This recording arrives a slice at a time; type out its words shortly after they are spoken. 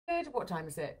What time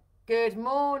is it? Good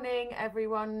morning,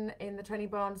 everyone in the training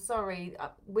barn. Sorry,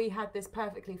 we had this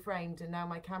perfectly framed and now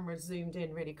my camera's zoomed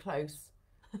in really close.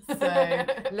 So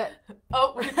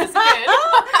Oh, we disappeared.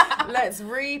 let's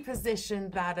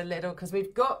reposition that a little because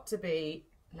we've got to be.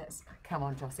 Come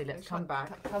on, Jossie. Let's come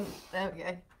back. There we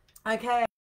go. Okay.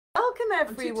 Welcome,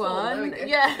 everyone. Tall,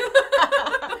 yeah.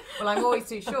 Well, I'm always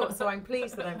too short, so I'm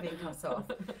pleased that I'm being cut off.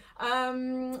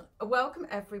 Welcome,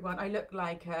 everyone. I look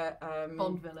like a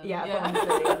Bond villain. Yeah, Bond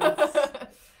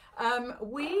villain.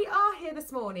 We are here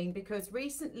this morning because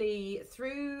recently,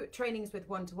 through trainings with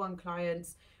one-to-one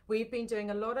clients, we've been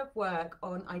doing a lot of work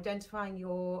on identifying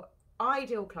your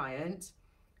ideal client,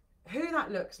 who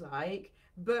that looks like,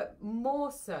 but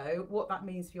more so what that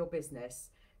means for your business.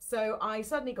 So I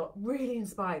suddenly got really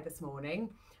inspired this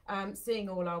morning, seeing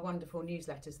all our wonderful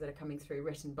newsletters that are coming through,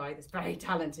 written by this very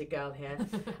talented girl here.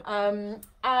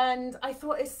 And I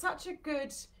thought it's such a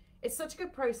good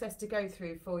process to go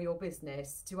through for your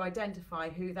business to identify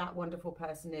who that wonderful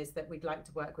person is that we'd like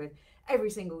to work with every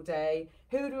single day.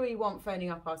 Who do we want phoning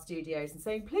up our studios and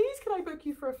saying, please, can I book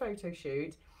you for a photo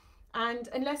shoot? And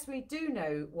unless we do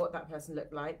know what that person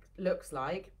looks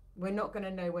like, we're not going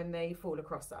to know when they fall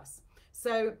across us.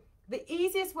 So the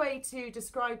easiest way to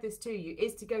describe this to you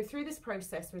is to go through this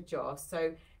process with Joss.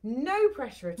 So no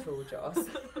pressure at all, Joss.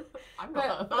 I'm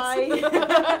not.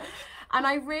 And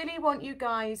I really want you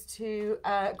guys to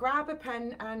grab a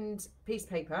pen and piece of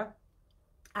paper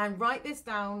and write this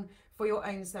down for your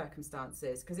own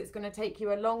circumstances, because it's going to take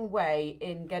you a long way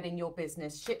in getting your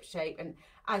business shipshape. And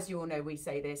as you all know, we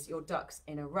say this, your ducks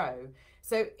in a row.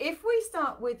 So if we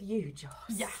start with you, Joss.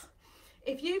 Yeah.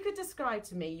 If you could describe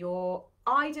to me your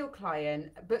ideal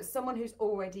client, but someone who's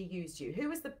already used you,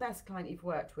 who is the best client you've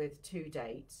worked with to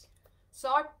date? So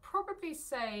I'd probably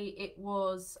say it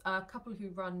was a couple who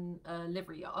run a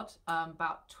livery yard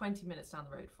about 20 minutes down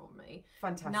the road from me.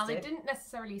 Fantastic. Now, they didn't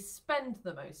necessarily spend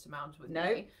the most amount with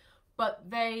me, but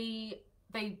they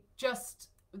just...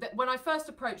 When I first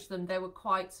approached them, they were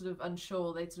quite sort of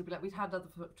unsure. They'd sort of be like, we'd had other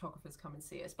photographers come and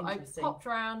see us. But I popped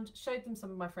around, showed them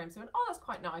some of my frames. They went, oh, that's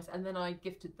quite nice. And then I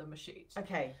gifted them a shoot.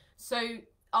 Okay. So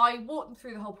I walked them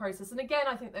through the whole process. And again,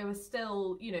 I think they were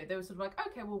still, you know, they were sort of like,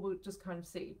 okay, well, we'll just kind of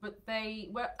see. But they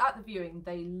were at the viewing,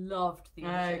 they loved the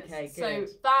images. Okay, So good.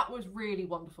 that was really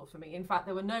wonderful for me. In fact,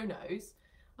 there were no-nos.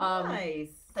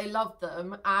 Nice. They loved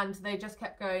them, and they just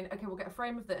kept going, okay, we'll get a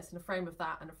frame of this and a frame of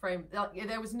that and a frame. Like,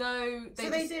 there was no...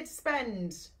 They did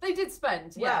spend. They did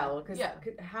spend, yeah. Well, because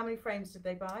how many frames did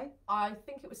they buy? I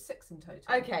think it was 6 in total.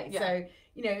 Okay, yeah. So,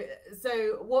 you know,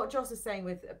 so what Joss is saying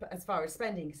with, as far as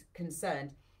spending is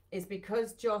concerned, is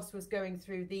because Joss was going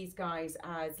through these guys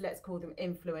as, let's call them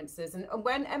influencers. And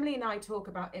when Emily and I talk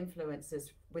about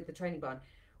influencers with the training barn,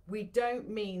 we don't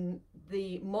mean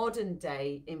the modern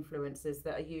day influencers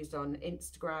that are used on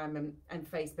Instagram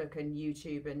and Facebook and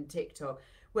YouTube and TikTok,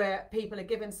 where people are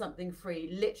given something free,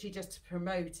 literally just to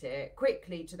promote it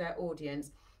quickly to their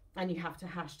audience, and you have to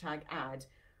hashtag ad.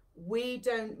 We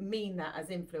don't mean that as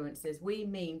influencers. We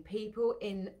mean people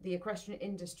in the equestrian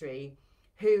industry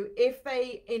who, if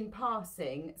they in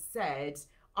passing said,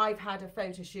 I've had a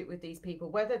photo shoot with these people,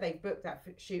 whether they've booked that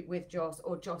shoot with Joss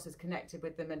or Joss has connected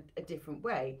with them in a different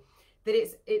way, that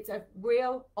it's a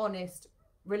real honest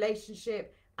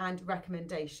relationship and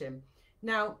recommendation.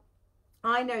 Now,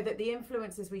 I know that the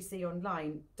influencers we see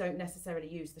online don't necessarily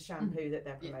use the shampoo that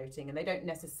they're promoting, and they don't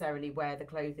necessarily wear the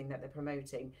clothing that they're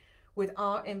promoting. With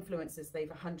our influencers, they've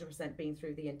 100% been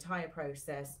through the entire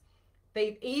process.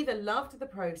 They've either loved the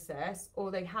process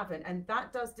or they haven't, and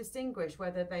that does distinguish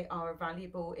whether they are a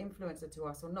valuable influencer to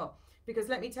us or not. Because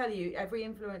let me tell you, every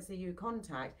influencer you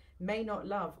contact may not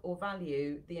love or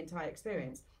value the entire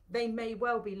experience. They may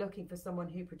well be looking for someone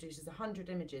who produces 100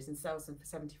 images and sells them for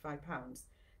 £75.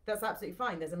 That's absolutely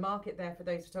fine. There's a market there for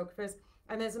those photographers,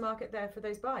 and there's a market there for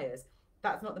those buyers.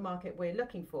 That's not the market we're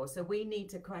looking for. So we need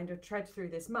to kind of tread through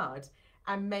this mud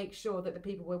and make sure that the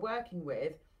people we're working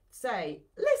with say,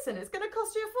 listen, it's going to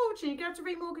cost you a fortune. You're going to have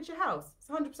to remortgage your house. It's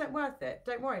 100% worth it.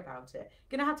 Don't worry about it.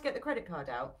 You're going to have to get the credit card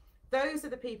out. Those are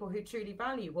the people who truly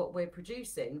value what we're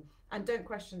producing and don't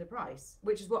question the price,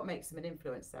 which is what makes them an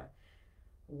influencer.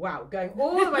 Wow, going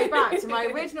all the way back to my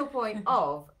original point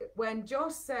of when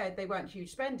Joss said they weren't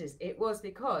huge spenders, it was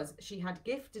because she had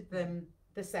gifted them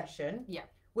the session. Yeah.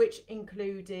 Which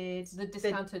included the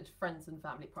discounted friends and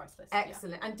family price list.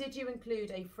 Excellent. Yeah. And did you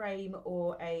include a frame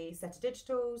or a set of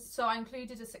digitals? So I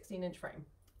included a 16-inch frame.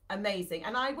 Amazing.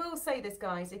 And I will say this,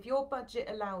 guys, if your budget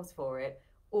allows for it,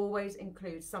 always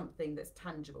include something that's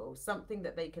tangible, something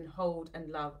that they can hold and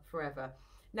love forever.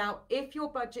 Now, if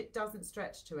your budget doesn't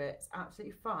stretch to it, it's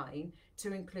absolutely fine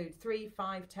to include 3,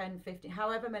 5, 10, 15,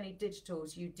 however many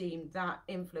digitals you deem that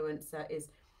influencer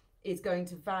is going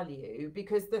to value.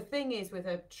 Because the thing is, with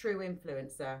a true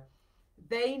influencer,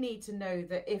 they need to know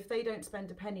that if they don't spend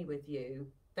a penny with you,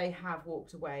 they have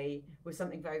walked away with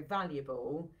something very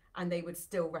valuable, and they would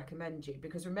still recommend you.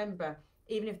 Because remember,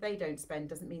 even if they don't spend,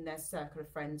 doesn't mean their circle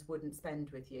of friends wouldn't spend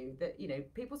with you. That, you know,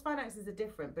 people's finances are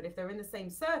different, but if they're in the same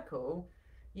circle,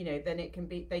 you know, then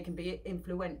they can be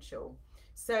influential.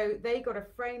 So they got a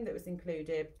frame that was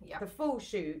included, the full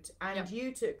shoot, and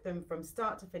you took them from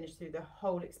start to finish through the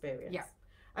whole experience.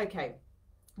 Okay,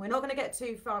 we're not going to get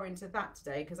too far into that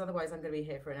today, because otherwise I'm going to be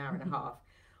here for an hour and a half.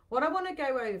 What I want to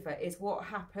go over is what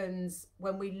happens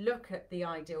when we look at the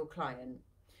ideal client.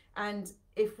 And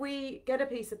if we get a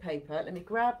piece of paper, let me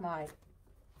grab my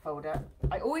folder.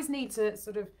 I always need to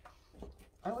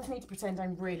pretend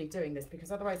I'm really doing this,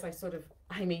 because otherwise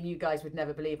I mean, you guys would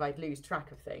never believe I'd lose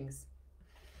track of things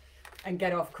and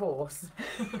get off course.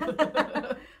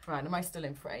 Right, am I still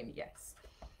in frame? Yes.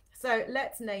 So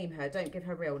let's name her. Don't give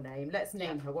her real name. Let's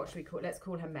name her. What should we call? Let's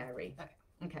call her Mary.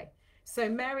 Okay. So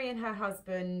Mary and her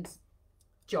husband,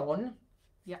 John.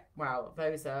 Yeah. Wow,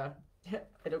 those are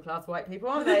middle class white people,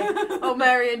 aren't they? Oh,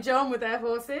 Mary and John with their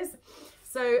horses.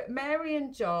 So Mary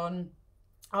and John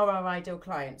are our ideal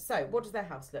clients. So what does their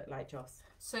house look like, Joss?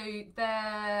 So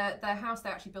their house, they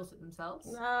actually built it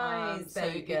themselves. Nice.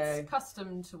 There you go. It's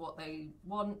custom to what they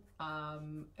want.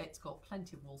 It's got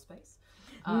plenty of wall space.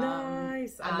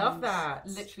 Nice. I love that.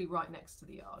 Literally right next to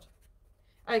the yard.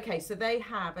 Okay, so they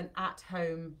have an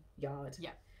at-home yard.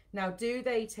 Yeah. Now, do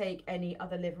they take any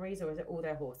other liveries, or is it all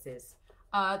their horses?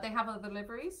 They have other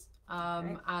liveries.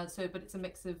 But it's a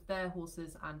mix of their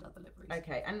horses and other liveries.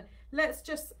 Okay, and let's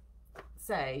just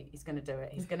say he's going to do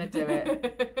it. He's going to do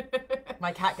it.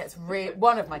 My cat gets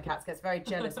one of my cats gets very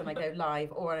jealous when I go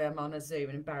live or I'm on a Zoom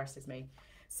and embarrasses me.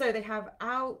 So they have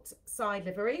outside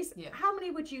liveries. Yeah. How many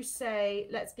would you say?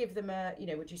 Let's give them a. You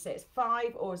know, would you say it's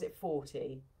 5 or is it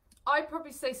 40? I'd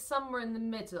probably say somewhere in the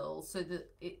middle, so that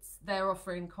they're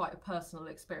offering quite a personal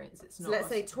experience. It's not. So let's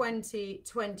say 20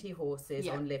 horses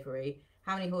on livery.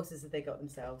 How many horses have they got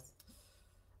themselves?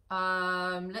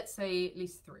 Let's say at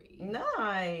least 3.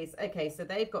 Nice. Okay, so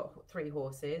they've got 3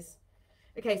 horses.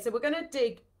 Okay, so we're going to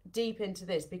dig deep into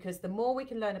this, because the more we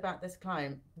can learn about this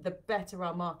client, the better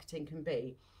our marketing can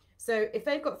be. So if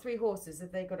they've got 3 horses,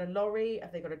 have they got a lorry?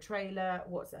 Have they got a trailer?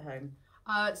 What's at home?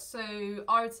 So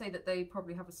I would say that they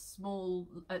probably have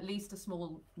at least a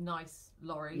small, nice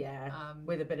lorry. Yeah,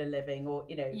 with a bit of living, or,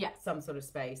 you know, some sort of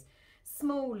space.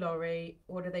 Small lorry.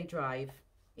 What do they drive,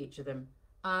 each of them?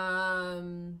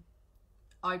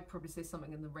 I'd probably say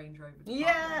something in the Range Rover department.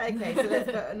 Yeah, okay, so let's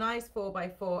put a nice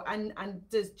 4x4. And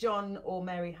does John or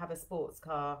Mary have a sports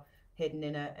car hidden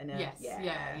in a Yes,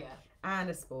 yeah.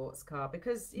 And a sports car,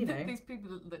 because, you know, these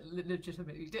people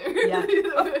legitimately do. Yeah.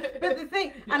 But the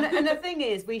thing, and the thing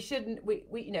is, we shouldn't,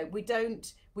 you know, we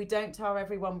don't tar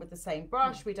everyone with the same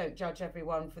brush. We don't judge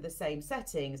everyone for the same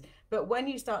settings. But when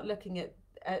you start looking at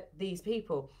these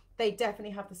people, they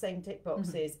definitely have the same tick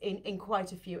boxes in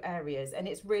quite a few areas, and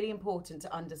it's really important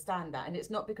to understand that. And it's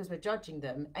not because we're judging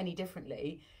them any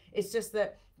differently. It's just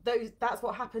that that's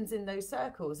what happens in those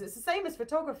circles. It's the same as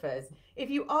photographers. If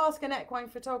you ask an equine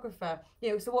photographer, you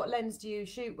know, so what lens do you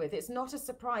shoot with? It's not a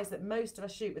surprise that most of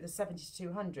us shoot with a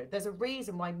 70-200. There's a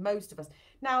reason why most of us.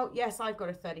 Now, yes, I've got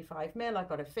a 35mm, I've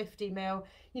got a 50mm.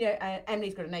 You know,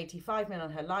 Emily's got an 85mm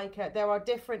on her Leica. There are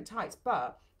different types,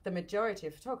 but the majority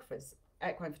of photographers,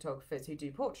 equine photographers who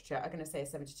do portraiture, are going to say a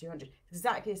 70-200.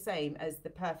 Exactly the same as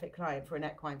the perfect client for an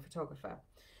equine photographer.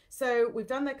 So we've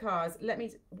done their cars.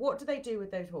 What do they do with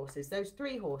those horses? Those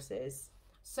 3 horses.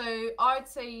 So I'd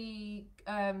say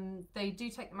they do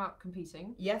take them out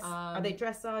competing. Yes. Are they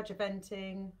dressage,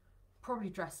 eventing? Probably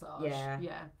dressage.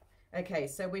 Yeah. Okay,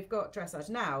 so we've got dressage.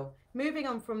 Now, moving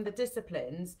on from the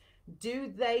disciplines,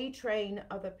 do they train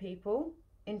other people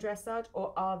in dressage,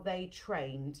 or are they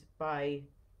trained by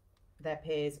their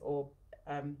peers or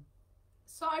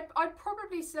So I'd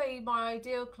probably say my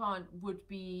ideal client would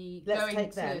be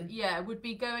would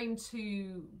be going to,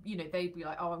 you know, they'd be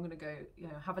like, oh, I'm going to go, you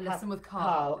know, have a lesson with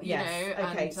Carl. Yes. You know,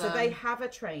 okay, so they have a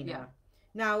trainer. Yeah.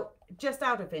 Now, just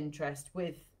out of interest,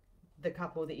 with the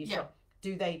couple that you shot,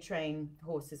 do they train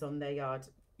horses on their yard?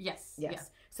 Yes. Yes. Yeah.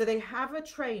 So they have a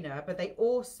trainer, but they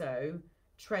also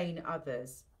train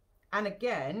others. And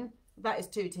again, that is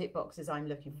 2 tick boxes I'm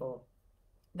looking for.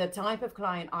 The type of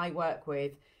client I work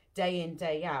with day in,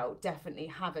 day out, definitely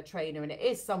have a trainer, and it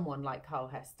is someone like Carl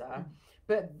Hester,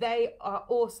 but they are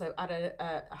also at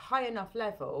a high enough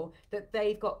level that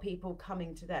they've got people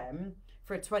coming to them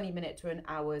for a 20-minute to an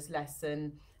hour's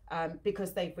lesson,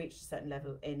 because they've reached a certain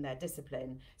level in their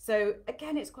discipline. So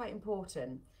again, it's quite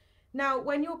important. Now,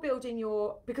 when you're building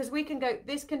because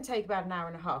this can take about an hour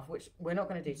and a half, which we're not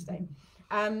going to do today.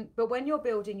 But when you're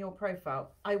building your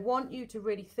profile, I want you to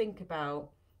really think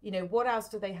about, what else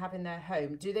do they have in their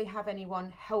home? Do they have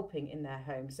anyone helping in their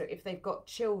home? So if they've got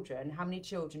children, how many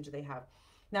children do they have?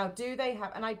 Now, do they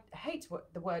have, and I hate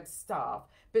the word staff,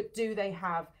 but do they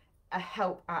have a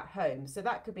help at home? So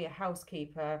that could be a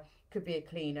housekeeper, could be a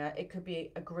cleaner, it could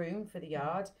be a groom for the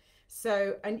yard.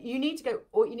 So, and you need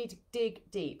to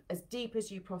dig deep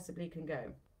as you possibly can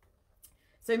go.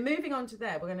 So moving on to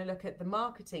there, we're going to look at the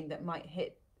marketing that might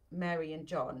hit Mary and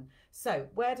John. So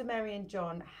where do Mary and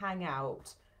John hang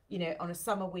out, on a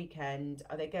summer weekend?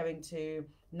 Are they going to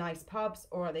nice pubs,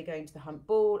 or are they going to the Hunt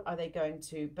Ball? Are they going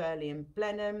to Burley and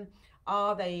Blenheim?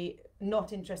 Are they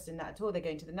not interested in that at all? They're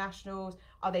going to the Nationals.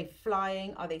 Are they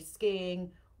flying? Are they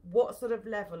skiing? What sort of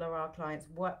level are our clients?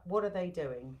 What are they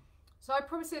doing? So I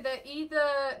promise you, they're either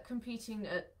competing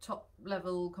at top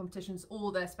level competitions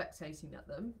or they're spectating at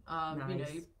them.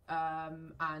 Nice.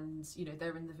 And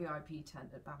they're in the VIP tent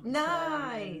at Badminton.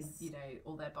 Nice. And,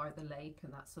 or they're by the lake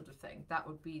and that sort of thing. That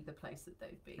would be the place that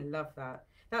they'd be. I love that.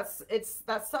 That's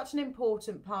such an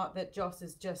important part that Joss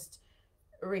has just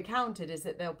recounted, is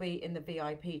that they'll be in the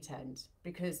VIP tent,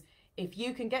 because if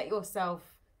you can get yourself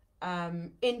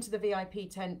into the VIP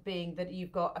tent, being that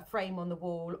you've got a frame on the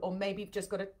wall, or maybe you've just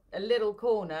got a little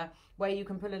corner where you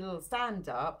can put a little stand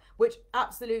up, which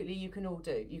absolutely you can all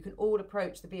do. You can all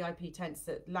approach the VIP tents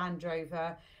at Land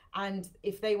Rover, and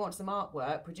if they want some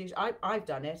artwork produced, I've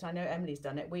done it, I know Emily's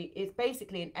done it. It's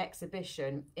basically an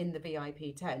exhibition in the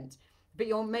VIP tent, but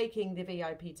you're making the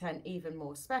VIP tent even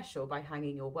more special by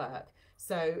hanging your work.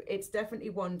 So it's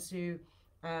definitely one to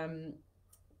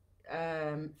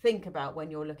think about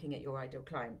when you're looking at your ideal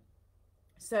client.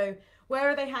 So where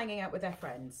are they hanging out with their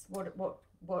friends?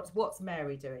 What's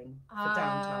Mary doing for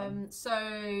downtime?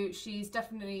 So she's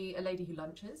definitely a lady who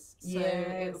lunches. So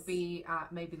it would be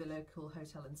at maybe the local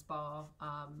hotel and spa,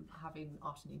 having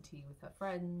afternoon tea with her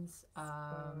friends.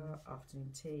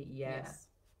 Afternoon tea, yes. Yeah,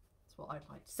 that's what I'd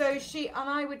like to So do. and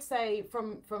I would say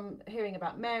from hearing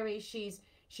about Mary, she's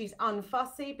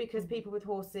unfussy, because people with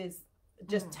horses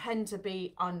just tend to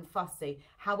be unfussy.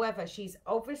 However, she's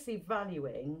obviously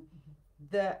valuing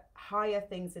the higher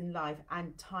things in life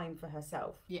and time for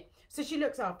herself. Yeah. So she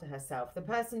looks after herself. The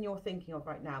person you're thinking of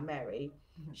right now, Mary,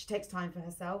 she takes time for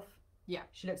herself. Yeah.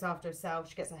 She looks after herself.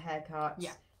 She gets a haircut.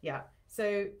 Yeah. Yeah.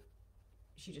 So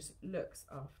she just looks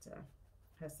after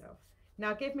herself.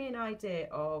 Now, give me an idea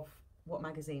of what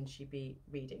magazines she'd be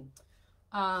reading.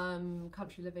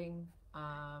 Country Living,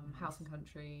 House and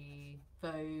Country,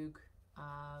 Vogue,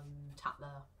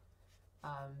 Tatler,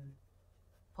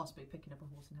 possibly picking up a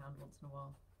Horse and Hound once in a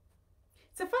while.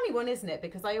 It's a funny one, isn't it?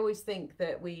 Because I always think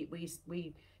that we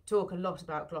talk a lot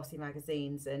about glossy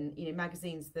magazines, and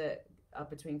magazines that are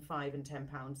between £5 and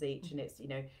 £10 each, and it's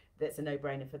that's a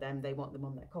no-brainer for them. They want them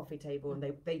on their coffee table,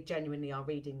 and they genuinely are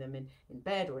reading them in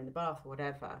bed or in the bath or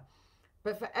whatever.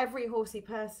 But for every horsey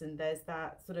person, there's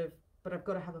that sort of, but I've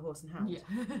got to have a Horse and Hound. Yeah.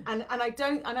 and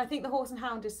I think the Horse and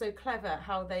Hound is so clever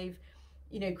how they've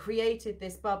created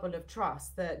this bubble of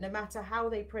trust, that no matter how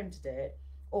they printed it,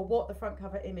 or what the front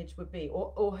cover image would be,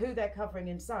 or who they're covering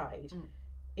inside,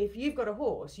 if you've got a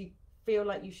horse, you feel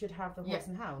like you should have the Horse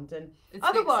and Hound. And it's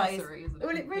otherwise, isn't it?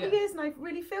 well, it really is. And I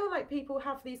really feel like people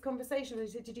have these conversations. They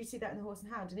say, did you see that in the Horse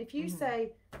and Hound? And if you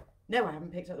say, no, I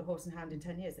haven't picked up the Horse and Hound in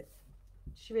 10 years, does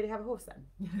she really have a horse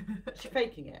then? She's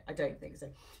faking it. I don't think so.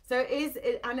 So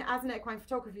and as an equine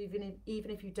photographer,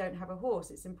 even if you don't have a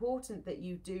horse, it's important that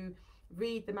you do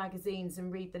read the magazines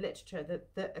and read the literature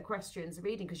that equestrians are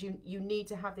reading, because you need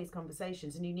to have these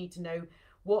conversations, and you need to know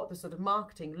what the sort of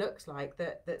marketing looks like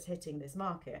that's hitting this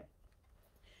market.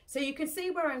 So you can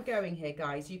see where I'm going here,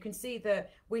 guys. You can see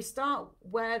that we start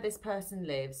where this person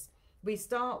lives, we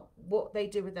start what they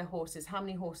do with their horses, how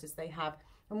many horses they have,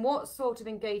 and what sort of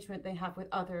engagement they have with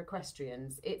other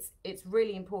equestrians. It's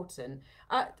really important.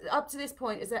 Up to this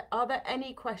point, are there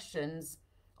any questions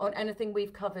on anything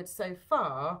we've covered so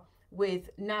far with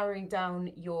narrowing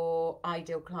down your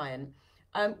ideal client?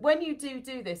 When you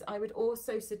do this, I would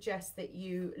also suggest that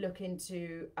you look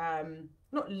into,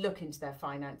 not look into their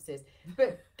finances,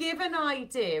 but give an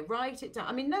idea, write it down.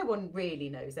 I mean, no one really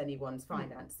knows anyone's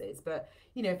finances, but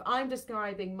if I'm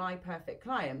describing my perfect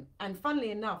client, and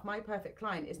funnily enough, my perfect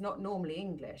client is not normally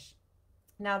English.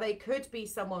 Now, they could be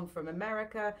someone from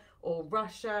America, or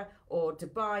Russia or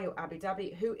Dubai or Abu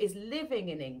Dhabi who is living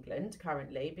in England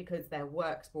currently because their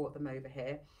work's brought them over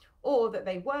here, or that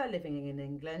they were living in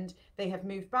England, they have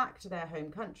moved back to their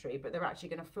home country, but they're actually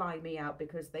going to fly me out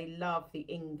because they love the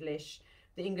English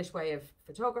way of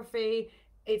photography.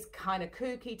 It's kind of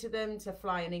kooky to them to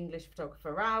fly an English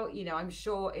photographer out. You know, I'm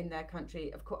sure in their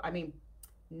country, of course, I mean,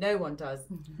 no one does.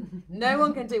 No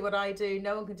one can do what I do.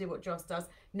 No one can do what Joss does.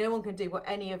 No one can do what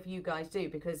any of you guys do,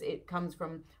 because it comes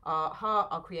from our heart,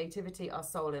 our creativity, our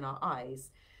soul, and our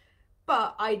eyes.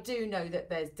 But I do know that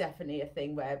there's definitely a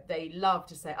thing where they love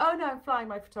to say, oh no, I'm flying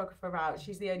my photographer out.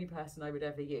 She's the only person I would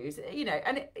ever use. You know,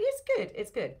 and it's good.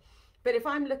 It's good. But if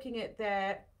I'm looking at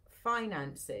their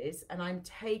finances and I'm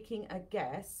taking a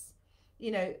guess,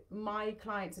 you know, my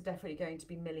clients are definitely going to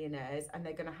be millionaires and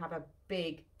they're going to have a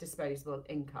big disposable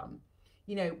income.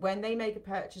 You know, when they make a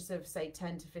purchase of say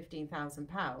 10 to 15,000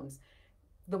 pounds,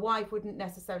 the wife wouldn't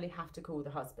necessarily have to call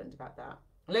the husband about that.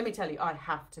 Let me tell you, I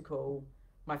have to call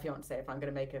my fiance if I'm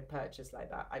going to make a purchase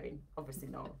like that. I mean, obviously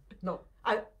not. No,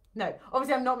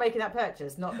 obviously I'm not making that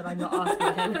purchase. Not that I'm not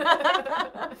asking him.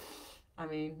 I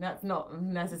mean, that's not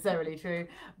necessarily true,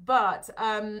 but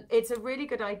it's a really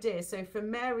good idea. So for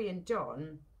Mary and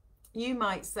John, you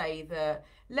might say that,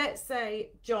 let's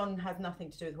say John has nothing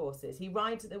to do with horses. He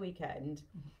rides at the weekend,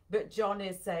 but John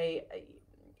is, say,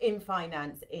 in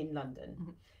finance in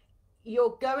London.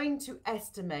 You're going to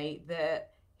estimate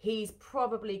that he's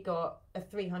probably got a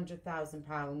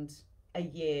 £300,000 a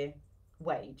year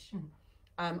wage,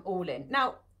 all in.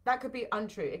 Now, that could be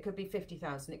untrue. It could be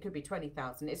 50,000. It could be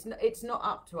 20,000. It's not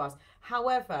up to us.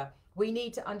 However, we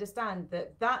need to understand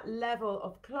that that level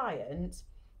of client,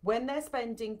 when they're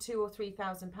spending £2,000 or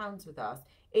 £3,000 with us,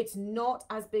 it's not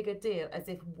as big a deal as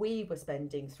if we were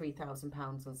spending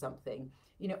 £3,000 on something.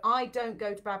 You know, I don't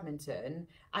go to badminton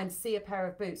and see a pair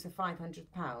of boots for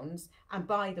 £500 and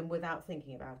buy them without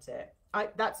thinking about it.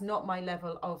 That's not my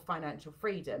level of financial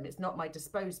freedom. It's not my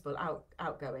disposable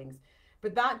outgoings.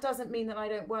 But that doesn't mean that I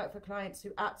don't work for clients who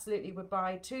absolutely would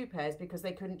buy 2 pairs because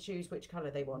they couldn't choose which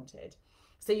colour they wanted.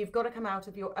 So you've got to come out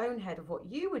of your own head of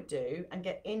what you would do and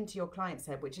get into your client's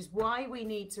head, which is why we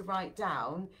need to write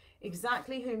down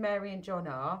exactly who Mary and John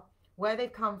are, where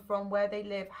they've come from, where they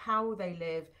live, how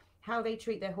they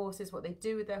treat their horses, what they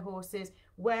do with their horses,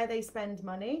 where they spend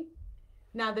money.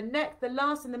 Now, the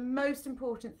last and the most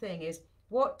important thing is,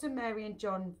 what do Mary and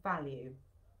John value?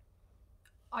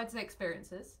 I'd say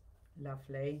experiences.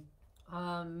 Lovely.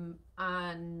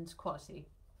 And quality.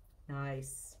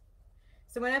 Nice.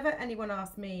 So whenever anyone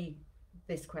asks me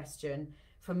this question,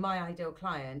 for my ideal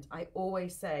client, I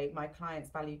always say my clients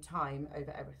value time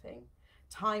over everything.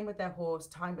 Time with their horse,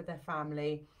 time with their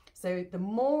family. So the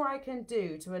more I can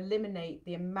do to eliminate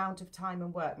the amount of time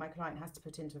and work my client has to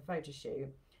put into a photo shoot,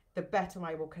 the better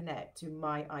I will connect to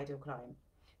my ideal client.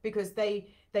 Because they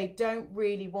don't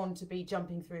really want to be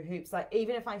jumping through hoops. Like,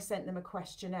 even if I sent them a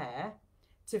questionnaire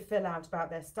to fill out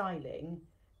about their styling,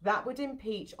 that would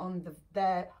impeach on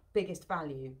their biggest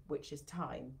value, which is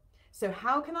time. So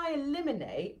how can I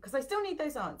eliminate, because I still need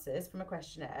those answers from a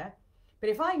questionnaire, but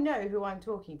if I know who I'm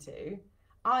talking to,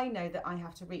 I know that I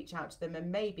have to reach out to them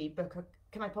and maybe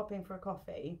can I pop in for a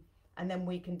coffee and then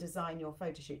we can design your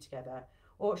photo shoot together?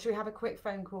 Or should we have a quick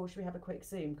phone call? Should we have a quick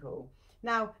Zoom call?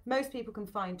 Now, most people can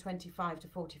find 25 to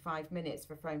 45 minutes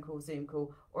for a phone call, Zoom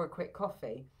call, or a quick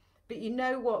coffee. But you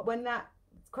know what? When that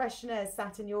questionnaire is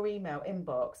sat in your email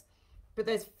inbox, but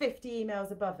there's 50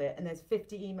 emails above it and there's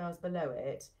 50 emails below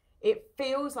it, it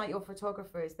feels like your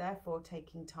photographer is therefore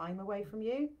taking time away from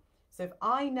you. So if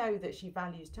I know that she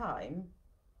values time,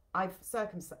 I've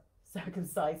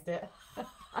circumcised it.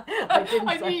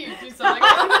 I knew you'd do something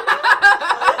like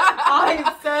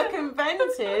I've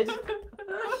circumvented.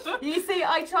 You see,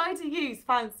 I try to use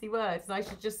fancy words and I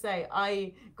should just say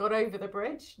I got over the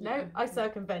bridge. No, I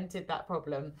circumvented that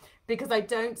problem because I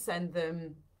don't send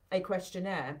them a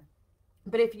questionnaire.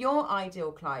 But if your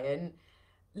ideal client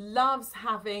loves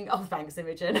having... Oh, thanks,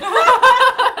 Imogen.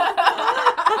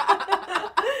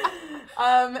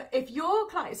 If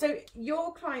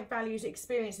your client values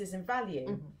experiences and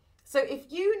value. So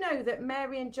if you know that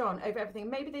Mary and John, over everything,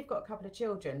 maybe they've got a couple of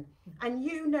children, and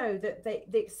you know that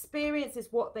the experience is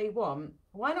what they want,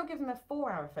 why not give them a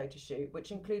 4-hour photo shoot,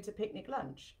 which includes a picnic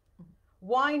lunch?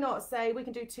 Why not say we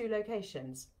can do 2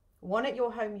 locations, one at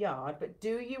your home yard, but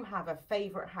do you have a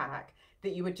favourite hack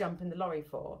that you would jump in the lorry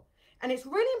for? And it's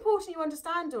really important you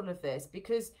understand all of this,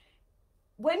 because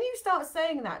when you start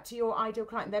saying that to your ideal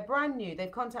client, they're brand new, they've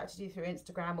contacted you through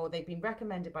Instagram or they've been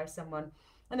recommended by someone,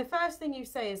 and the first thing you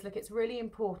say is, look, it's really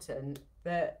important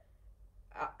that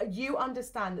you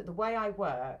understand that the way I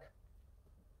work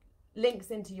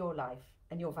links into your life.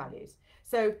 and your values.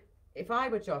 So if I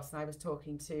were Joss and I was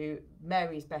talking to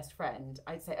Mary's best friend,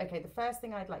 I'd say, okay, the first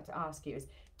thing I'd like to ask you is,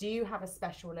 do you have a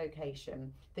special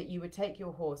location that you would take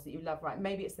your horse that you love, right?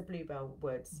 Maybe it's the Bluebell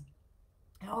Woods.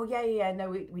 Oh, yeah, no,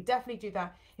 we definitely do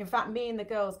that. In fact, me and the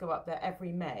girls go up there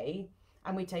every May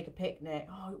and we take a picnic.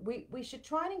 Oh, we should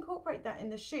try and incorporate that in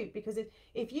the shoot, because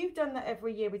if you've done that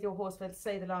every year with your horse for,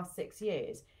 say, the last 6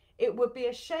 years, it would be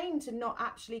a shame to not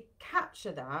actually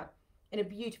capture that in a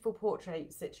beautiful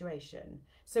portrait situation.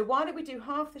 So why don't we do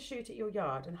half the shoot at your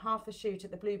yard and half the shoot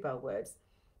at the Bluebell Woods?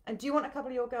 And do you want a couple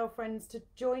of your girlfriends to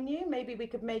join you? Maybe we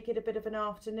could make it a bit of an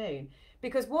afternoon.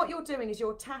 Because what you're doing is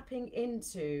you're tapping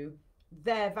into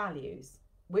their values,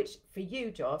 which for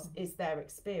you, Joss, is their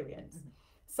experience.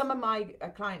 Some of my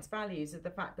clients' values are the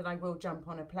fact that I will jump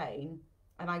on a plane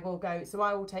and I will go, so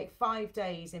I will take 5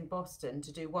 days in Boston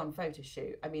to do one photo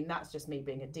shoot. I mean, that's just me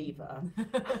being a diva.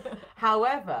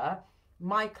 However,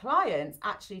 my clients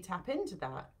actually tap into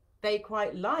that. They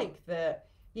quite like the,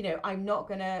 you know, I'm not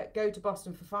going to go to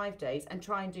Boston for 5 days and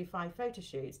try and do 5 photo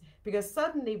shoots, because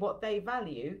suddenly what they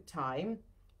value, time,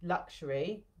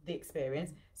 luxury, the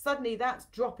experience, suddenly that's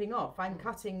dropping off. I'm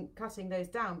cutting those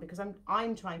down because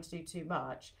I'm trying to do too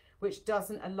much, which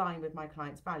doesn't align with my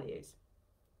clients' values.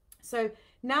 So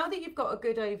now that you've got a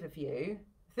good overview,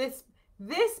 this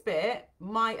bit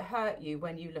might hurt you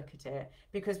when you look at it,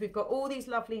 because we've got all these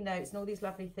lovely notes and all these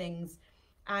lovely things,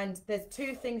 and there's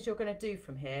 2 things you're going to do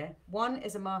from here. One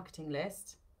is a marketing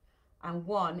list, and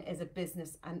one is a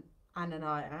business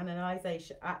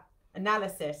analysis.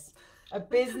 A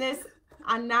business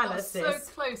analysis. That was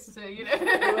so close to, you know.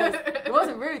 It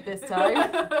wasn't rude this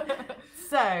time.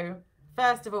 So,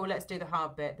 first of all, let's do the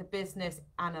hard bit, the business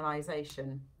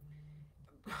analyzation.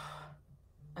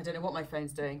 I don't know what my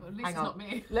phone's doing. Well, at least Hang it's on. not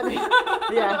me. Let me.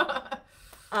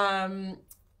 Yeah.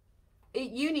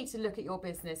 You need to look at your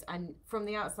business and from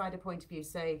the outsider point of view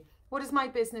say, what does my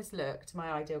business look to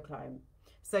my ideal client?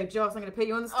 So, Joss, I'm going to put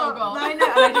you on the spot. Oh, God.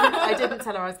 No, I didn't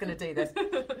tell her I was going to do this.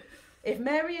 If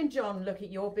Mary and John look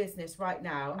at your business right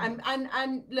now,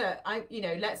 and look,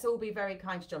 let's all be very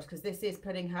kind to Josh, because this is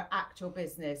putting her actual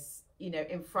business,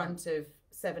 in front of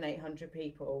 700-800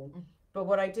 people. But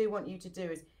what I do want you to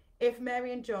do is, if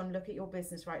Mary and John look at your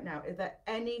business right now, is there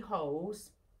any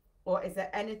holes, or is there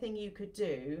anything you could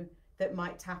do that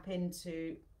might tap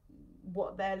into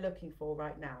what they're looking for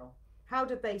right now? How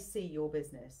do they see your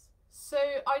business? So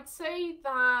I'd say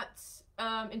that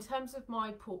in terms of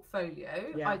my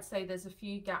portfolio, I'd say there's a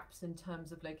few gaps in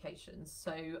terms of locations.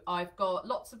 So I've got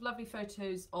lots of lovely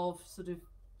photos of sort of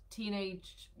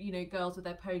teenage, girls with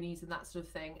their ponies and that sort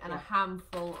of thing, and a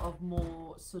handful of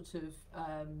more sort of,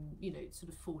 sort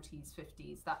of 40s,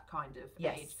 50s, that kind of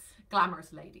age,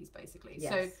 glamorous ladies, basically.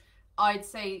 Yes. So I'd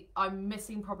say I'm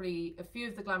missing probably a few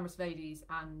of the glamorous ladies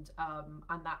and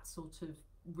that sort of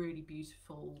really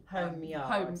beautiful home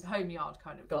yard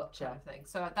kind of thing.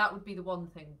 So that would be the one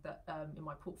thing that in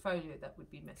my portfolio that would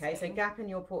be missing. Okay, so gap in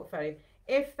your portfolio.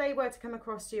 If they were to come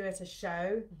across you at a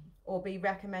show or be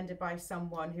recommended by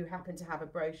someone who happened to have a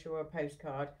brochure or a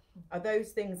postcard, are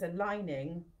those things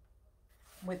aligning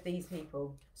with these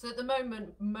people? So at the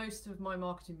moment, most of my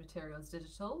marketing material is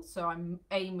digital, so I'm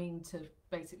aiming to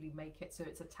basically make it so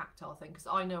it's a tactile thing, because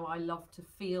I know I love to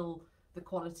feel the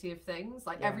quality of things.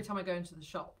 Like every time I go into the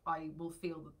shop, I will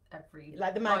feel every,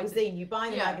 like the magazine, you buy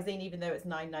the magazine even though it's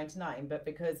 $9.99, but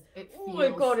because it feels, oh my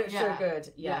god, it's so good.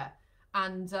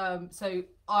 And so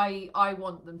I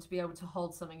want them to be able to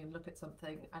hold something and look at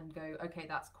something and go, okay,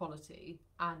 that's quality.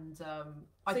 And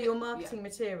so your marketing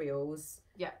materials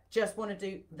just want to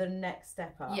do the next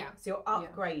step up. So you're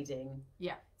upgrading.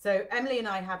 So Emily and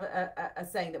I have a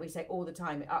saying that we say all the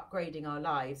time, upgrading our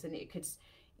lives, and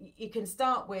you can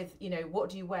start with, what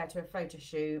do you wear to a photo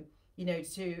shoot,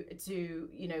 to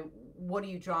what are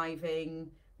you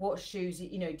driving, what shoes, do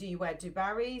you wear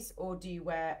Dubarrys or do you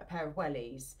wear a pair of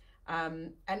wellies?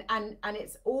 And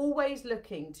it's always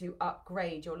looking to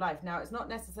upgrade your life. Now, it's not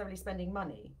necessarily spending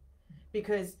money,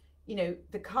 because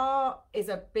the car is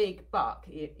a big buck,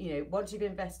 once you've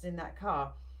invested in that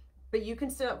car, but you can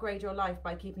still upgrade your life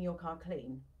by keeping your car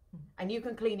clean, and you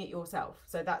can clean it yourself,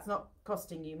 so that's not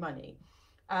costing you money.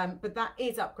 But that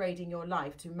is upgrading your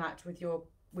life to match with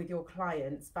your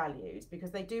clients' values,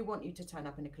 because they do want you to turn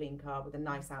up in a clean car with a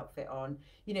nice outfit on.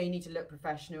 You need to look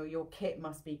professional. Your kit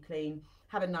must be clean.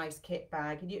 Have a nice kit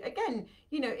bag. And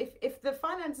if the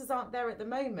finances aren't there at the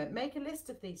moment, make a list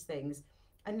of these things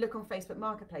and look on Facebook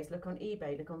Marketplace, look on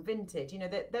eBay, look on Vintage.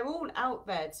 They're all out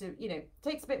there to,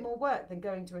 takes a bit more work than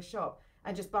going to a shop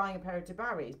and just buying a pair of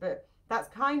Dubarrys. But that's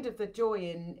kind of the joy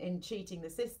in cheating the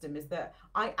system, is that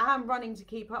I am running to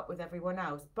keep up with everyone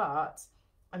else, but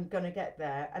I'm going to get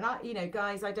there. And I, you know,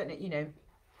 guys, I don't know, you know,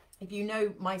 if you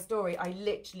know my story, I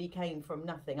literally came from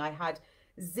nothing. I had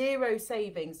 0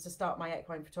 savings to start my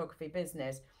equine photography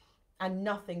business, and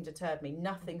nothing deterred me.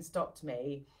 Nothing stopped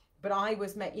me. But I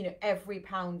was, you know, every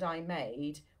pound I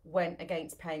made went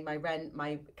against paying my rent,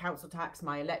 my council tax,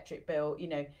 my electric bill. You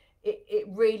know, it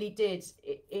really did.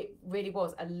 It really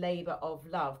was a labour of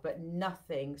love, but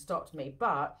nothing stopped me.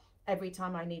 But every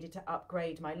time I needed to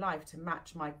upgrade my life to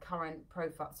match my current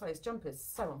profile, sorry, this jumper is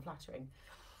so unflattering.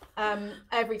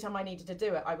 Every time I needed to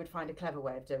do it, I would find a clever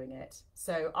way of doing it.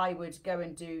 So I would go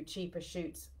and do cheaper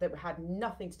shoots that had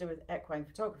nothing to do with equine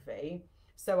photography.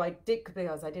 So I did,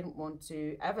 because I didn't want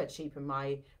to ever cheapen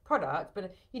my product,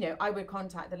 but you know, I would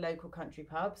contact the local country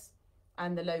pubs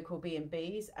and the local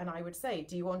B&Bs, and I would say,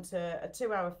 do you want a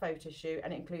 2-hour photo shoot,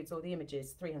 and it includes all the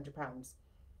images, £300.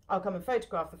 I'll come and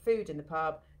photograph the food in the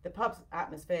pub's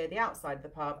atmosphere, the outside of the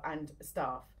pub, and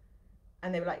staff.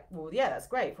 And they were like, well, yeah, that's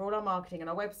great for all our marketing and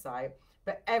our website.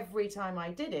 But every time I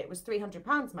did it, it was £300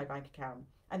 in my bank account.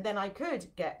 And then I could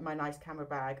get my nice camera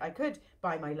bag. I could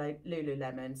buy my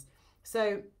Lululemons.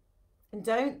 So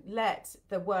don't let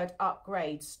the word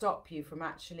upgrade stop you from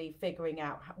actually figuring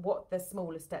out what the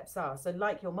smaller steps are. So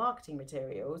like your marketing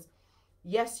materials,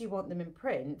 yes, you want them in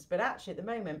print, but actually at the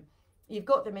moment, you've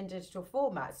got them in digital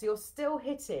format. So you're still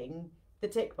hitting the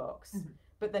tick box. Mm-hmm.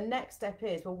 But the next step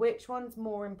is, well, which one's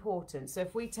more important? So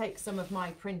if we take some of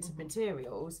my printed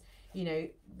materials, you know,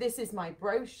 this is my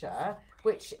brochure,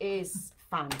 which is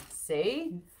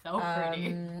fancy. So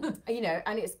pretty. You know,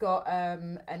 and it's got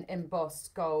an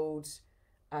embossed gold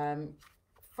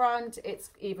front. It's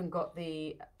even got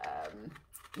the,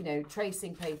 you know,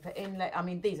 tracing paper inlay. I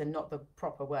mean, these are not the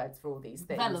proper words for all these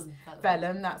things. Vellum.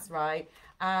 Vellum, that's right.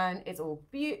 And it's all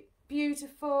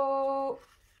beautiful.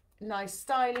 Nice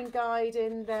styling guide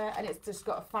in there, and it's just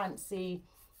got a fancy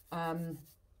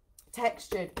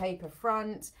textured paper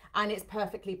front, and it's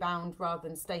perfectly bound rather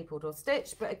than stapled or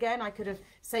stitched. But again, I could have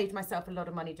saved myself a lot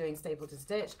of money doing stapled and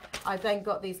stitch. I've then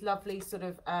got these lovely sort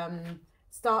of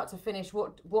start to finish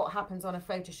what happens on a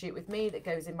photo shoot with me that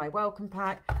goes in my welcome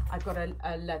pack. I've got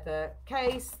a leather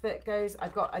case that goes,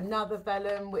 I've got another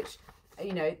vellum which,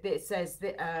 you know, it says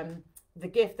that the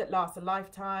gift that lasts a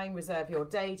lifetime, reserve your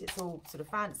date. It's all sort of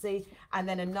fancy. And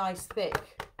then a nice thick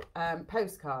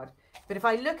postcard. But if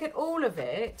I look at all of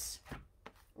it,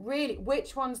 really,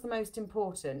 which one's the most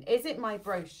important? Is it my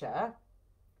brochure?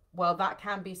 Well, that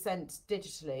can be sent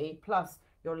digitally. Plus,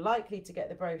 you're likely to get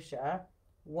the brochure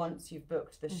once you've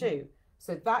booked the shoot.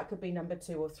 So that could be number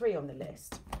 2 or 3 on the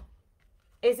list.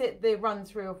 Is it the run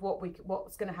through of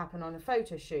what's going to happen on a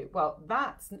photo shoot? Well,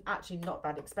 that's actually not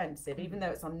that expensive. Even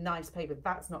though it's on nice paper,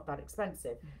 that's not that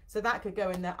expensive. So that could go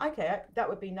in there. Okay, that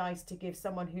would be nice to give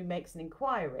someone who makes an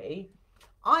inquiry.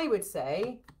 I would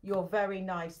say your very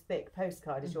nice thick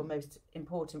postcard is your most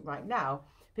important right now,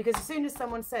 because as soon as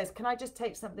someone says, can I just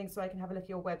take something so I can have a look at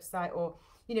your website, or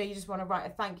you know, you just want to write a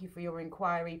thank you for your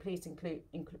inquiry, please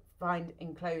find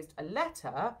enclosed a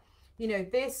letter. You know,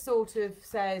 this sort of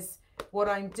says, what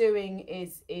I'm doing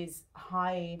is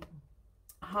high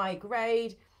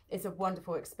grade. It's a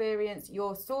wonderful experience.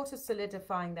 You're sort of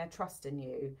solidifying their trust in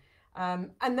you.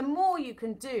 And the more you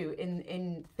can do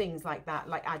in things like that,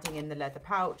 like adding in the leather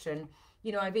pouch, and,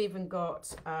 you know, I've even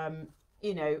got,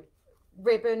 you know,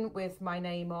 ribbon with my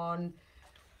name on,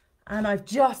 and I've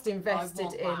just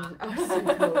invested in, oh, so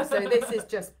cool. So this is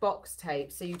just box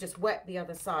tape. So you just wet the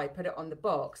other side, put it on the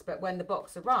box. But when the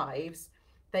box arrives,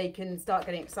 they can start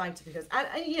getting excited because, and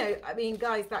you know, I mean,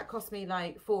 guys, that cost me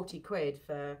like 40 quid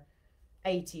for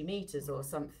 80 meters or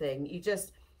something.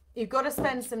 You've got to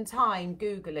spend some time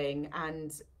Googling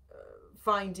and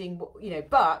finding, you know,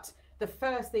 but the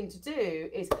first thing to do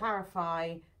is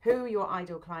clarify who your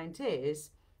ideal client is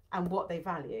and what they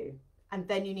value. And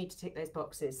then you need to tick those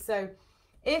boxes. So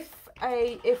if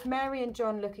Mary and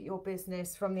John look at your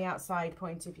business from the outside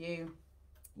point of view,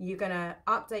 you're going to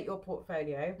update your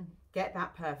portfolio, get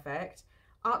that perfect,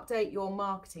 update your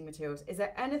marketing materials. Is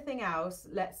there anything else?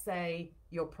 Let's say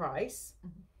your price.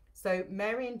 So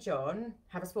Mary and John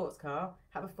have a sports car,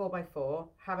 have a 4x4,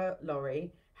 have a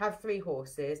lorry, have 3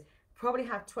 horses, probably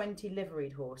have 20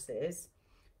 liveried horses.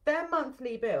 Their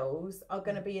monthly bills are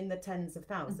going to be in the tens of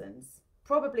thousands,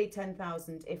 probably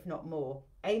 10,000, if not more.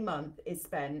 A month is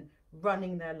spent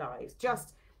running their lives.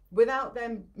 Just without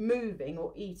them moving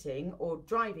or eating or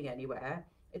driving anywhere,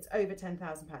 it's over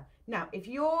 £10,000. Now, if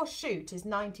your shoot is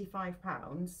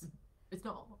 £95, it's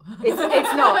not.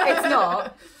 It's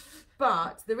not.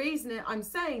 But the reason I'm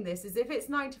saying this is if it's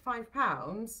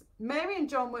 £95, Mary and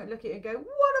John won't look at it and go, what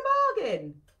a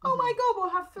bargain. Oh my God, we'll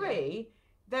have 3.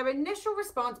 their initial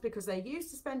response, because they're used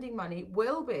to spending money,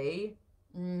 will be,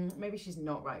 maybe she's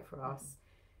not right for us.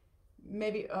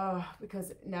 Maybe,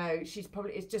 because no, it's just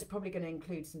probably going to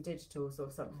include some digitals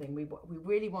or something. We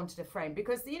really wanted a frame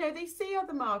because, you know, they see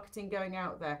other marketing going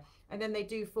out there, and then they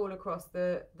do fall across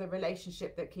the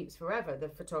relationship that keeps forever, the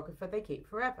photographer they keep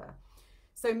forever.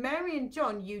 So Mary and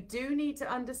John, you do need to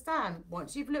understand,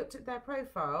 once you've looked at their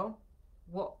profile,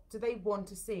 what do they want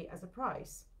to see as a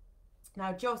price?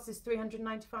 Now, Joss is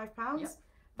 £395. Yep.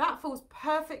 That falls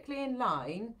perfectly in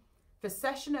line for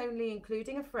session only,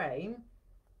 including a frame.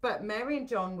 But Mary and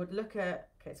John would look at,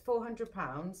 okay, it's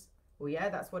 £400. Well, yeah,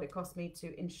 that's what it cost me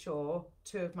to insure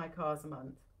 2 of my cars a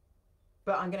month.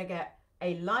 But I'm going to get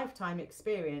a lifetime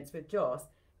experience with Joss.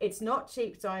 It's not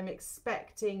cheap, so I'm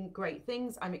expecting great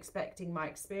things. I'm expecting my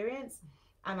experience,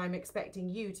 and I'm expecting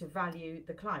you to value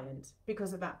the client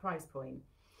because of that price point.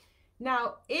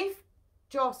 Now, if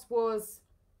Joss was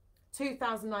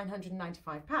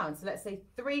 £2,995, so let's say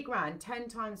 £3,000, 10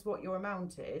 times what your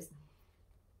amount is.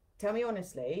 Tell me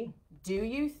honestly, do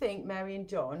you think Mary and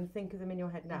John, think of them in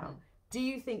your head now, do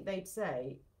you think they'd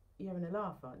say, you're having a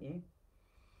laugh, aren't you?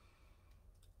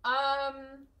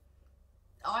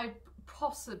 I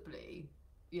possibly,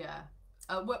 yeah.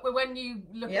 When you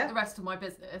look at the rest of my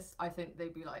business, I think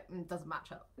they'd be like, it doesn't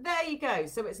match up. There you go.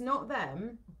 So it's not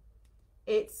them,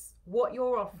 it's what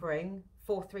you're offering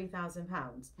for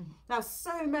 £3,000. Now,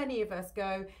 so many of us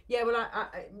go, yeah, well,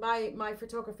 my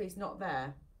photography's not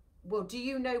there. Well, do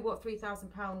you know what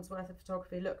 £3,000 worth of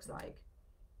photography looks like?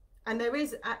 And there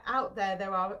is out there,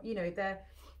 there are, you know,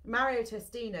 Mario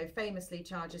Testino famously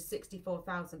charges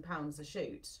 £64,000 a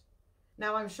shoot.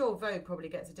 Now, I'm sure Vogue probably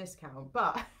gets a discount,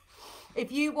 but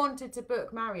if you wanted to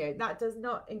book Mario, that does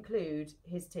not include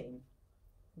his team.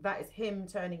 That is him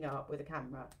turning up with a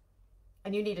camera,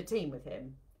 and you need a team with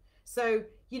him. So,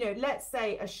 you know, let's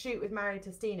say a shoot with Mario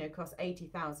Testino costs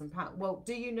 £80,000. Well,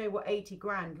 do you know what 80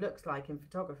 grand looks like in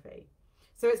photography?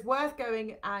 So it's worth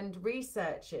going and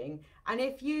researching. And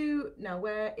if you, now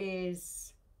where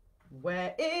is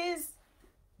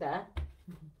there?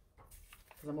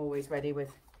 Because I'm always ready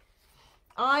with,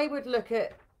 I would look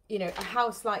at, you know, a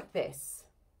house like this.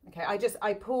 Okay,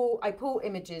 I pull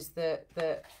images that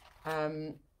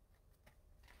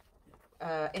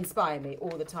inspire me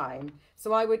all the time.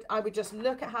 So I would just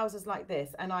look at houses like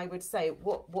this, and I would say,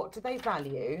 what do they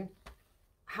value?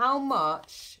 How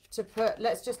much to put?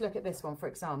 Let's just look at this one, for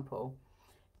example.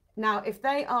 Now, if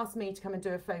they asked me to come and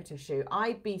do a photo shoot,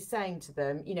 I'd be saying to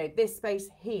them, you know, this space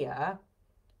here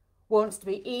wants to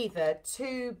be either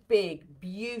 2 big,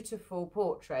 beautiful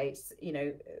portraits, you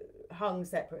know, hung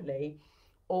separately,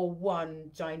 or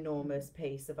 1 ginormous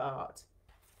piece of art.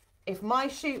 If my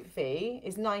shoot fee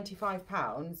is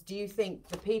 £95, do you think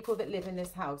the people that live in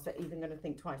this house are even going to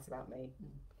think twice about me?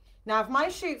 Now, if my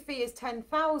shoot fee is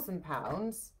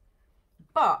 £10,000,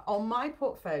 but on my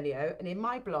portfolio and in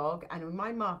my blog and in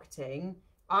my marketing,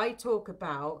 I talk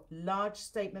about large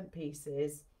statement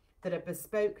pieces that are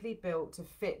bespokely built to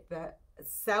fit the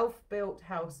self-built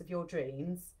house of your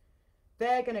dreams,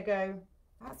 they're going to go,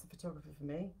 that's a photographer for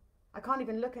me. I can't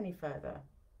even look any further.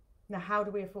 Now, how do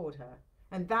we afford her?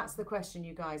 And that's the question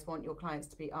you guys want your clients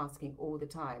to be asking all the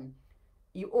time.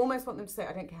 You almost want them to say,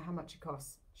 I don't care how much it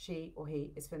costs. She or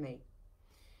he is for me.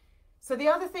 So the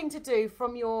other thing to do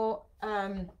from your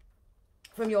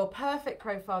perfect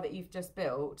profile that you've just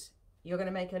built, you're going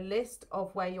to make a list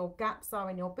of where your gaps are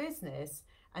in your business,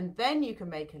 and then you can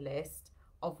make a list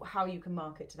of how you can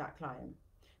market to that client.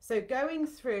 So going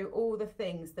through all the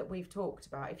things that we've talked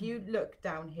about, if you look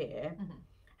down here,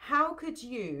 how could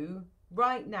you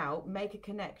right now make a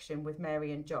connection with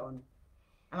Mary and John?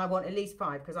 And I want at least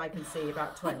 5 because I can see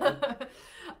about 20.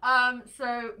 I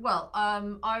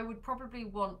would probably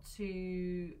want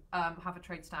to have a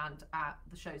trade stand at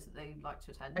the shows that they like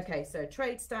to attend. Okay, so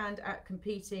trade stand at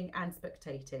competing and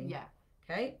spectating. Yeah.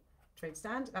 Okay, trade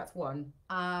stand, that's 1.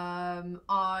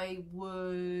 I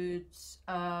would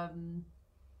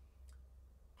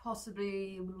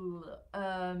possibly...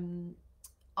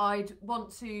 I'd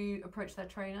want to approach their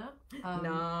trainer.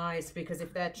 Nice, because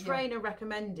if their trainer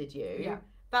recommended you,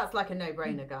 that's like a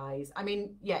no-brainer, guys. I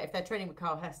mean, yeah, if they're training with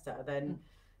Carl Hester, then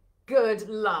good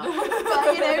luck.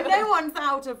 But, you know, no one's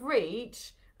out of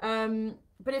reach. But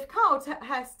if Carl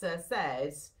Hester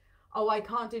says, oh, I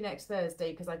can't do next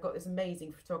Thursday because I've got this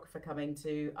amazing photographer coming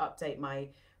to update my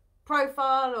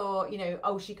profile, or, you know,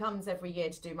 oh, she comes every year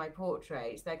to do my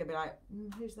portraits, they're going to be like,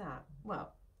 who's that?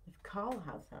 Well, if Carl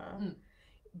has her...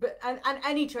 But and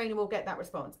any trainer will get that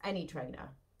response, any trainer.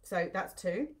 So that's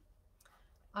 2.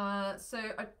 So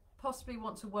I'd possibly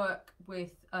want to work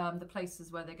with the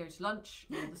places where they go to lunch,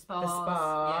 or the spas. The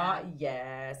spa,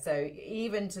 yeah. So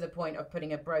even to the point of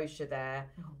putting a brochure there,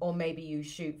 or maybe you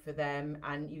shoot for them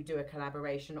and you do a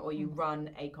collaboration, or you run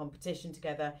a competition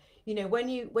together. You know, when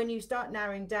you start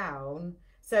narrowing down.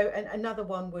 So another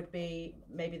one would be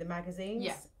maybe the magazines.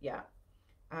 Yeah.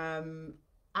 And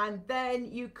then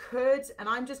you could, and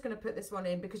I'm just going to put this one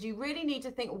in because you really need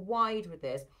to think wide with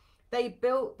this. They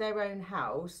built their own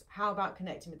house. How about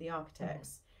connecting with the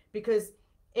architects? Because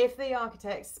if the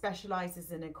architect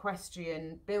specializes in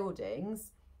equestrian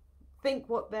buildings, think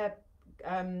what their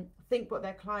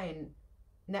client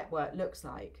network looks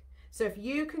like. So if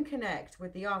you can connect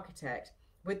with the architect,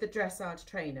 with the dressage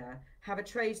trainer, have a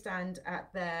trade stand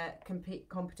at their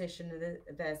competition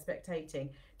they're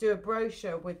spectating, do a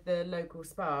brochure with the local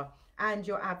spa, and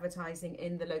you're advertising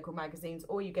in the local magazines,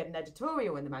 or you get an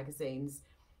editorial in the magazines.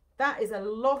 That is a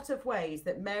lot of ways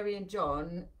that Mary and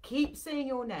John keep seeing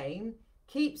your name,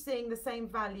 keep seeing the same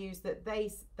values that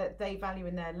they value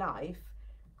in their life,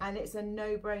 and it's a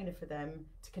no-brainer for them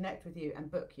to connect with you and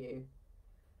book you.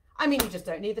 I mean, you just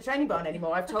don't need the training barn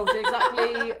anymore. I've told you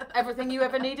exactly everything you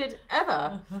ever needed,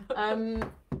 ever. And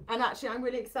actually, I'm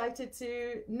really excited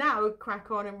to now crack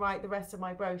on and write the rest of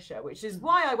my brochure, which is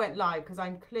why I went live, because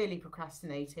I'm clearly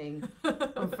procrastinating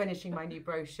on finishing my new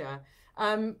brochure.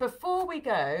 Before we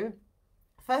go,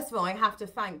 first of all, I have to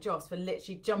thank Joss for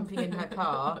literally jumping in her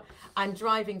car and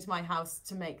driving to my house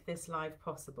to make this live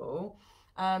possible.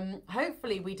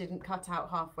 Hopefully, we didn't cut out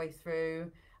halfway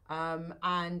through.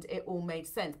 And it all made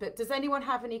sense. But does anyone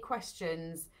have any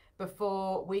questions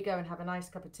before we go and have a nice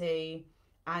cup of tea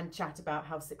and chat about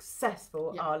how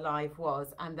successful our live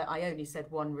was, and that I only said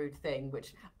one rude thing,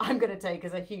 which I'm going to take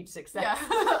as a huge success?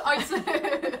 Yeah, I'd say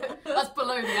that's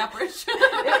below the average.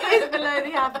 It is below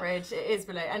the average. It is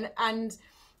below. And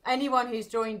anyone who's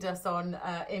joined us on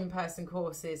in-person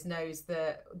courses knows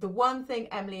that the one thing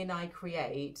Emily and I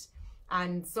create,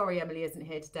 and sorry Emily isn't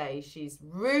here today, she's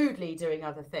rudely doing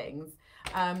other things.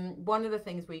 One of the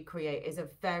things we create is a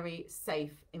very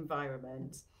safe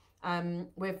environment.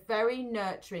 We're very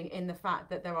nurturing in the fact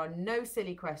that there are no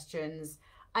silly questions.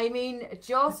 I mean,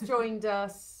 Joss joined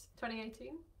us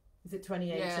 2018. Is it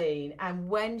 2018? Yeah. And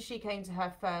when she came to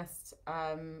her first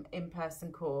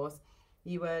in-person course,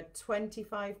 you were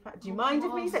 £25. Do you mind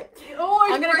if we say?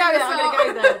 I'm going to go there. I'm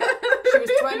going to go there. She was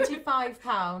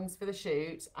 £25 for the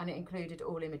shoot, and it included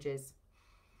all images.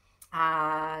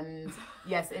 And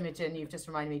yes, Imogen, you've just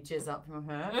reminded me, jizz up from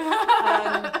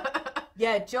her.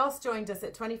 Yeah, Joss joined us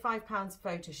at £25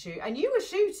 photo shoot, and you were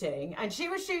shooting, and she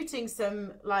was shooting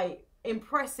some like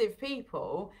impressive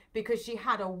people because she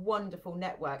had a wonderful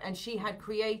network, and she had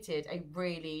created a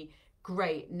really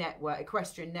great network,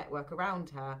 equestrian network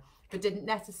around her, but didn't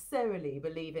necessarily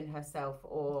believe in herself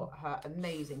or her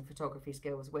amazing photography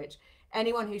skills, which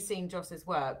anyone who's seen Joss's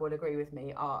work will agree with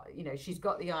me are, you know, she's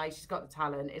got the eye, she's got the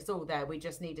talent, it's all there. We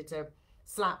just needed to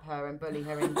slap her and bully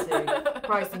her into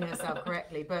pricing herself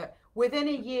correctly. But within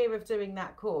a year of doing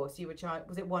that course, you were charged,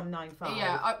 was it 195?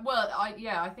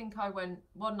 Yeah, I think I went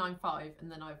 195, and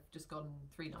then I've just gone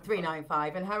 395.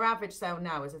 395, and her average sale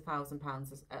now is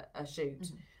 £1,000 a shoot.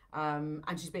 Mm-hmm.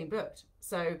 And she's being booked.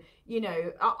 So, you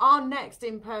know, our next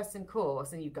in-person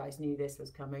course, and you guys knew this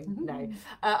was coming, no,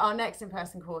 our next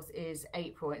in-person course is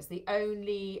April. It's the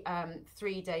only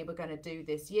 3-day we're going to do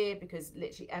this year, because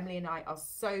literally Emily and I are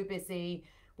so busy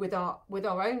with our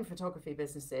own photography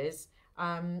businesses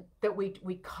that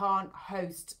we can't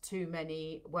host too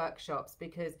many workshops,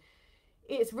 because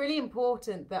it's really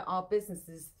important that our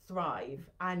businesses thrive.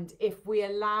 And if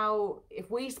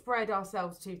we spread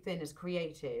ourselves too thin as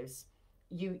creatives,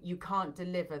 you can't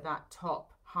deliver that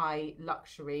top high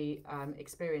luxury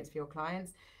experience for your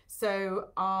clients. So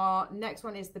our next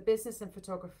one is the Business and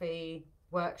Photography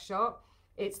Workshop.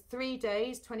 It's 3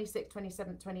 days, 26th,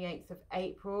 27th, 28th of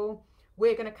April.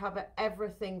 We're going to cover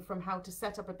everything from how to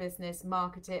set up a business,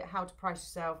 market it, how to price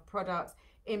yourself, products,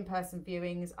 in-person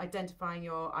viewings, identifying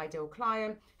your ideal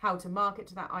client, how to market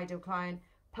to that ideal client.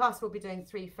 Plus we'll be doing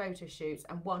 3 photo shoots,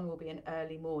 and one will be an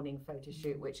early morning photo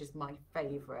shoot, which is my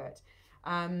favorite.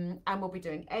 And we'll be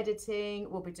doing editing,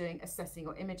 we'll be doing assessing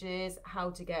your images, how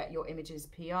to get your images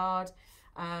PR'd.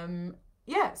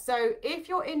 Yeah, so if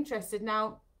you're interested,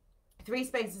 now 3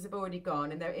 spaces have already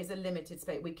gone, and there is a limited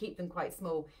space. We keep them quite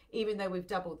small, even though we've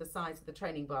doubled the size of the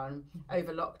training barn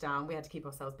over lockdown. We had to keep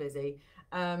ourselves busy.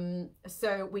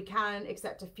 So we can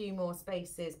accept a few more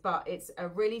spaces, but it's a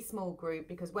really small group,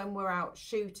 because when we're out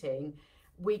shooting,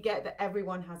 we get that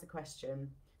everyone has a question.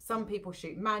 Some people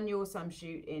shoot manual, some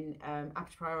shoot in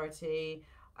aperture priority.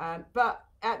 But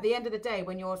at the end of the day,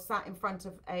 when you're sat in front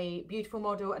of a beautiful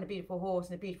model and a beautiful horse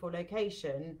in a beautiful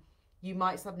location, you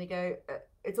might suddenly go,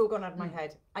 it's all gone out of my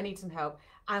head. I need some help.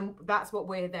 And that's what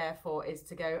we're there for, is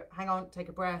to go, hang on, take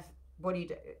a breath. What do you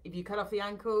do? If you cut off the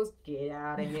ankles, get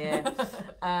out of here.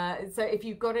 So if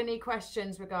you've got any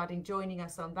questions regarding joining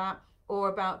us on that or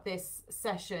about this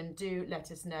session, do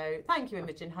let us know. Thank you,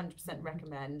 Imogen. 100%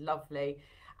 recommend. Lovely.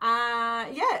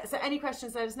 Yeah, so any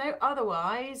questions, let us know.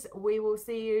 Otherwise, we will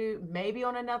see you maybe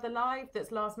on another live that's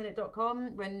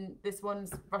lastminute.com when this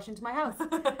one's rushing to my house.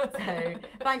 So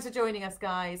thanks for joining us,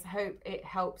 guys. Hope it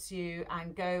helps you,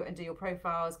 and go and do your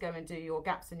profiles, go and do your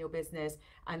gaps in your business,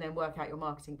 and then work out your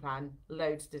marketing plan.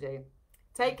 Loads to do.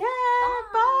 Take care.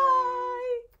 Bye.